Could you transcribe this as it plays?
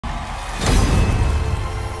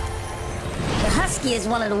husky is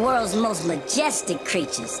one of the world's most majestic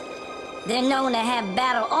creatures. They're known to have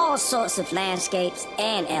battled all sorts of landscapes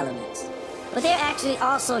and elements. But they're actually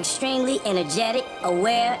also extremely energetic,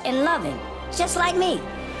 aware, and loving, just like me.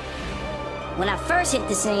 When I first hit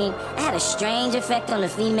the scene, I had a strange effect on the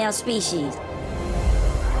female species.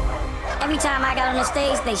 Every time I got on the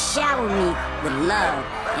stage, they showered me with love,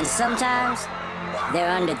 and sometimes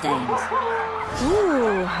they're under things.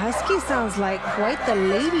 Ooh, Husky sounds like quite the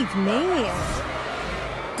ladies' man.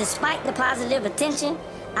 Despite the positive attention,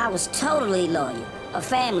 I was totally loyal, a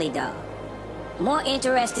family dog. More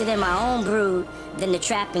interested in my own brood than the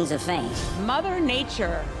trappings of fame. Mother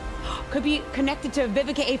Nature could be connected to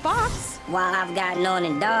Vivica A. Fox. While I've gotten on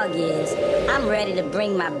in dog years, I'm ready to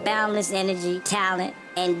bring my boundless energy, talent,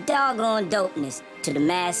 and doggone dopeness to the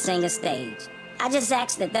Masked Singer stage. I just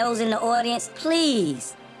ask that those in the audience,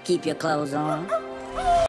 please keep your clothes on.